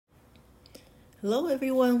Hello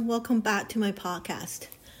everyone, welcome back to my podcast.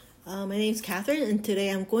 My name is Catherine and today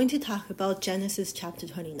I'm going to talk about Genesis chapter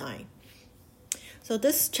 29. So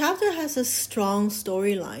this chapter has a strong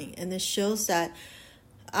storyline and it shows that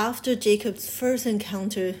after Jacob's first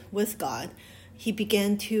encounter with God, he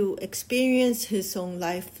began to experience his own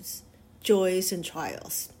life's joys and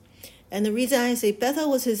trials. And the reason I say Bethel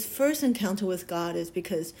was his first encounter with God is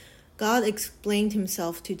because God explained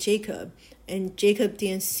himself to Jacob and Jacob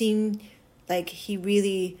didn't seem like he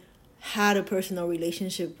really had a personal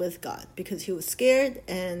relationship with God because he was scared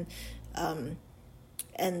and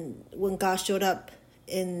when God showed up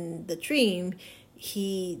in the dream,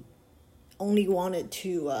 he only wanted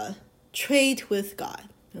to trade with God.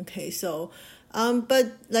 Okay, so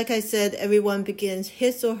but like I said, everyone begins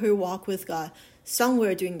his or her walk with God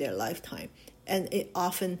somewhere during their lifetime, and it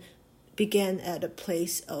often began at a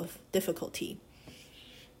place of difficulty.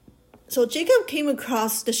 So Jacob came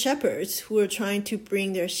across the shepherds who were trying to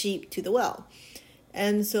bring their sheep to the well.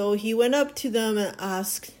 And so he went up to them and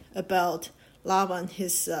asked about Laban,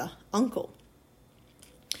 his uncle.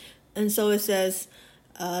 And so it says,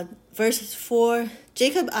 verse 4,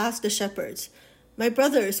 Jacob asked the shepherds, "My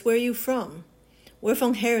brothers, where are you from?" "We're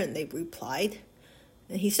from Haran," they replied.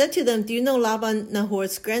 And he said to them, "Do you know Laban,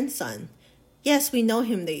 Nahor's grandson?" "Yes, we know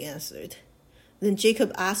him," they answered. Then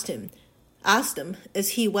Jacob asked them, "Is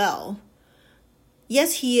he well?"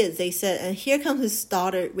 "Yes, he is," they said, "and here comes his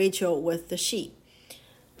daughter Rachel with the sheep."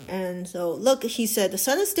 And so, "Look," he said, "the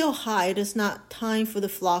sun is still high. It is not time for the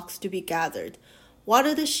flocks to be gathered.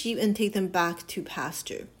 Water the sheep and take them back to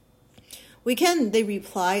pasture." "We can," they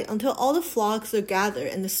replied, "until all the flocks are gathered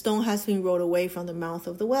and the stone has been rolled away from the mouth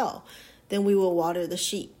of the well. Then we will water the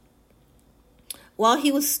sheep." While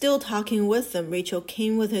he was still talking with them, Rachel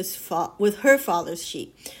came with her father's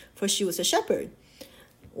sheep, for she was a shepherd.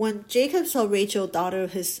 When Jacob saw Rachel, daughter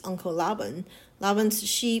of his uncle Laban's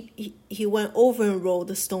sheep, he went over and rolled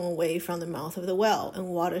the stone away from the mouth of the well and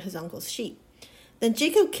watered his uncle's sheep. Then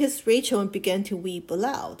Jacob kissed Rachel and began to weep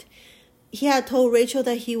aloud. He had told Rachel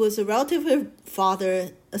that he was a relative of her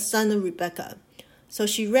father, a son of Rebekah. So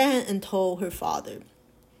she ran and told her father.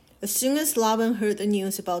 As soon as Laban heard the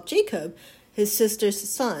news about Jacob, his sister's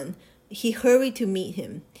son, he hurried to meet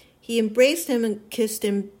him. He embraced him and kissed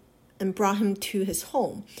him and brought him to his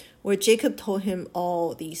home, where Jacob told him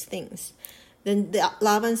all these things. Then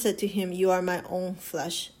Laban said to him, "You are my own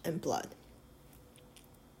flesh and blood."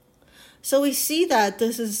 So we see that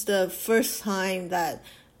this is the first time that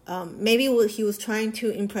maybe he was trying to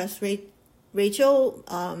impress Rachel.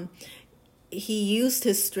 He used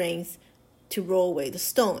his strength to roll away the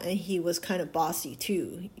stone, and he was kind of bossy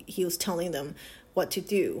too. He was telling them what to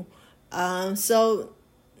do. So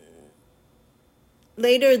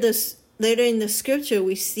later in the scripture,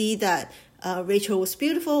 we see that Rachel was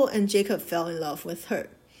beautiful and Jacob fell in love with her.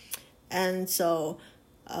 And so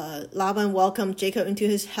Laban welcomed Jacob into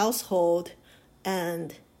his household,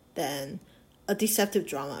 and then a deceptive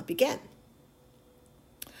drama began.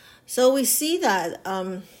 So we see that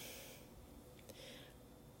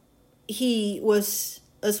he was,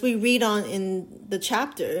 as we read on in the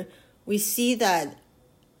chapter, we see that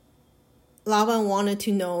Laban wanted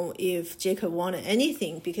to know if Jacob wanted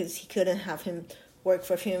anything because he couldn't have him work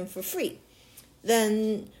for him for free.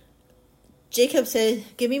 Then Jacob said,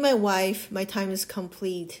 "Give me my wife, my time is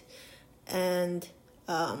complete." And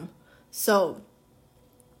so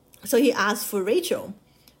he asked for Rachel.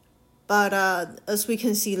 But as we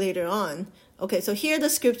can see later on, okay, so here the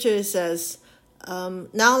scripture says,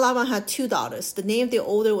 now Laban had two daughters. The name of the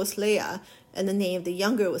older was Leah, and the name of the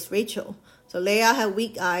younger was Rachel. So Leah had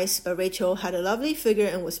weak eyes, but Rachel had a lovely figure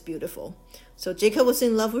and was beautiful. So Jacob was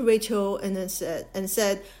in love with Rachel and then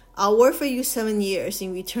said, "I'll work for you 7 years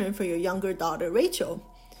in return for your younger daughter Rachel."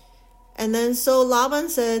 And then so Laban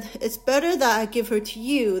said, "It's better that I give her to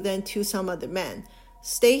you than to some other man.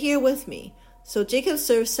 Stay here with me." So Jacob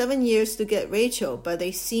served 7 years to get Rachel, but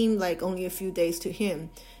they seemed like only a few days to him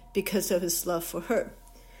because of his love for her.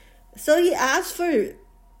 So he asked for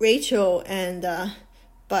Rachel, and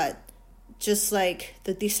but just like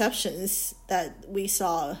the deceptions that we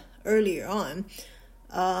saw earlier on,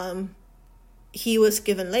 he was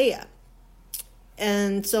given Leah.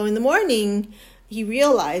 And so in the morning, he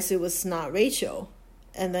realized it was not Rachel.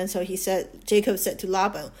 And then so Jacob said to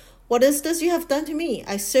Laban, "What is this you have done to me?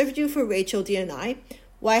 I served you for Rachel, didn't I?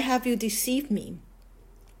 Why have you deceived me?"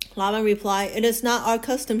 Laban replied, "It is not our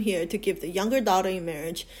custom here to give the younger daughter in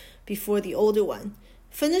marriage before the older one.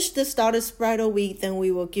 Finish this daughter's bridal week, then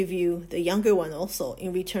we will give you the younger one also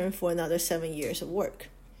in return for another 7 years of work."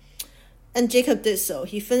 And Jacob did so.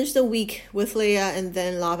 He finished the week with Leah, and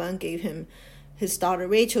then Laban gave him his daughter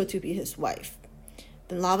Rachel to be his wife.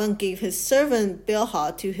 Then Laban gave his servant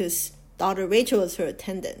Bilhah to his daughter Rachel as her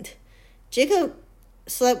attendant. Jacob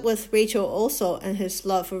slept with Rachel also, and his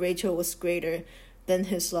love for Rachel was greater than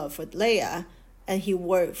his love for Leah, and he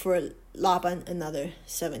worked for Laban another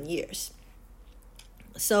 7 years.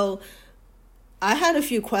 So I had a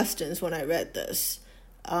few questions when I read this.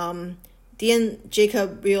 Didn't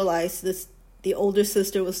Jacob realize the older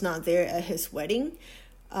sister was not there at his wedding?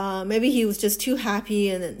 Maybe he was just too happy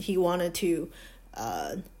and he wanted to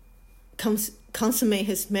consummate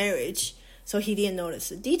his marriage, so he didn't notice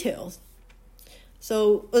the details.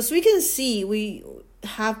 So as we can see, we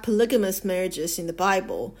have polygamous marriages in the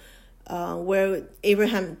Bible, where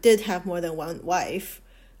Abraham did have more than one wife,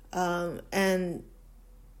 but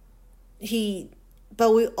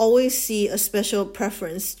we always see a special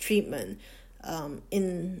preference treatment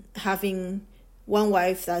in having one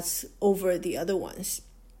wife that's over the other ones.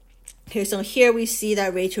 Okay, so here we see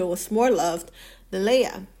that Rachel was more loved than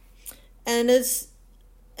Leah,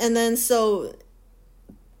 so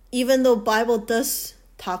even though Bible does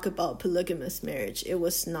talk about polygamous marriage, it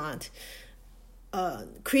was not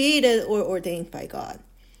created or ordained by God.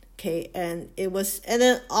 Okay, and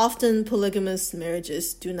then often polygamous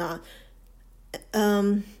marriages does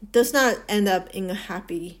not end up in a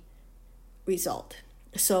happy result.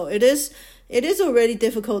 So it is already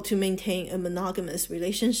difficult to maintain a monogamous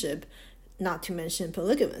relationship, not to mention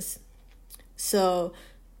polygamous. So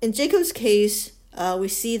in Jacob's case, we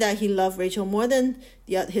see that he loved Rachel more than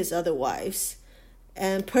his other wives.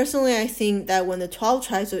 And personally, I think that when the 12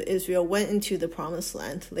 tribes of Israel went into the promised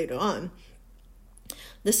land later on,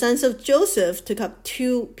 the sons of Joseph took up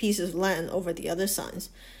 2 pieces of land over the other sons,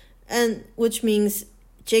 and which means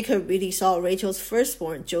Jacob really saw Rachel's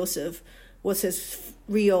firstborn, Joseph, was his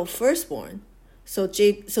real firstborn. So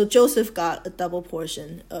Joseph got a double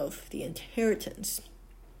portion of the inheritance.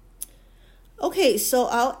 Okay, so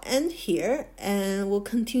I'll end here, and we'll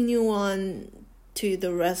continue on to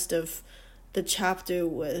the rest of the chapter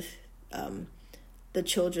with the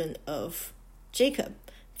children of Jacob.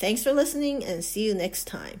 Thanks for listening, and see you next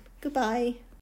time. Goodbye.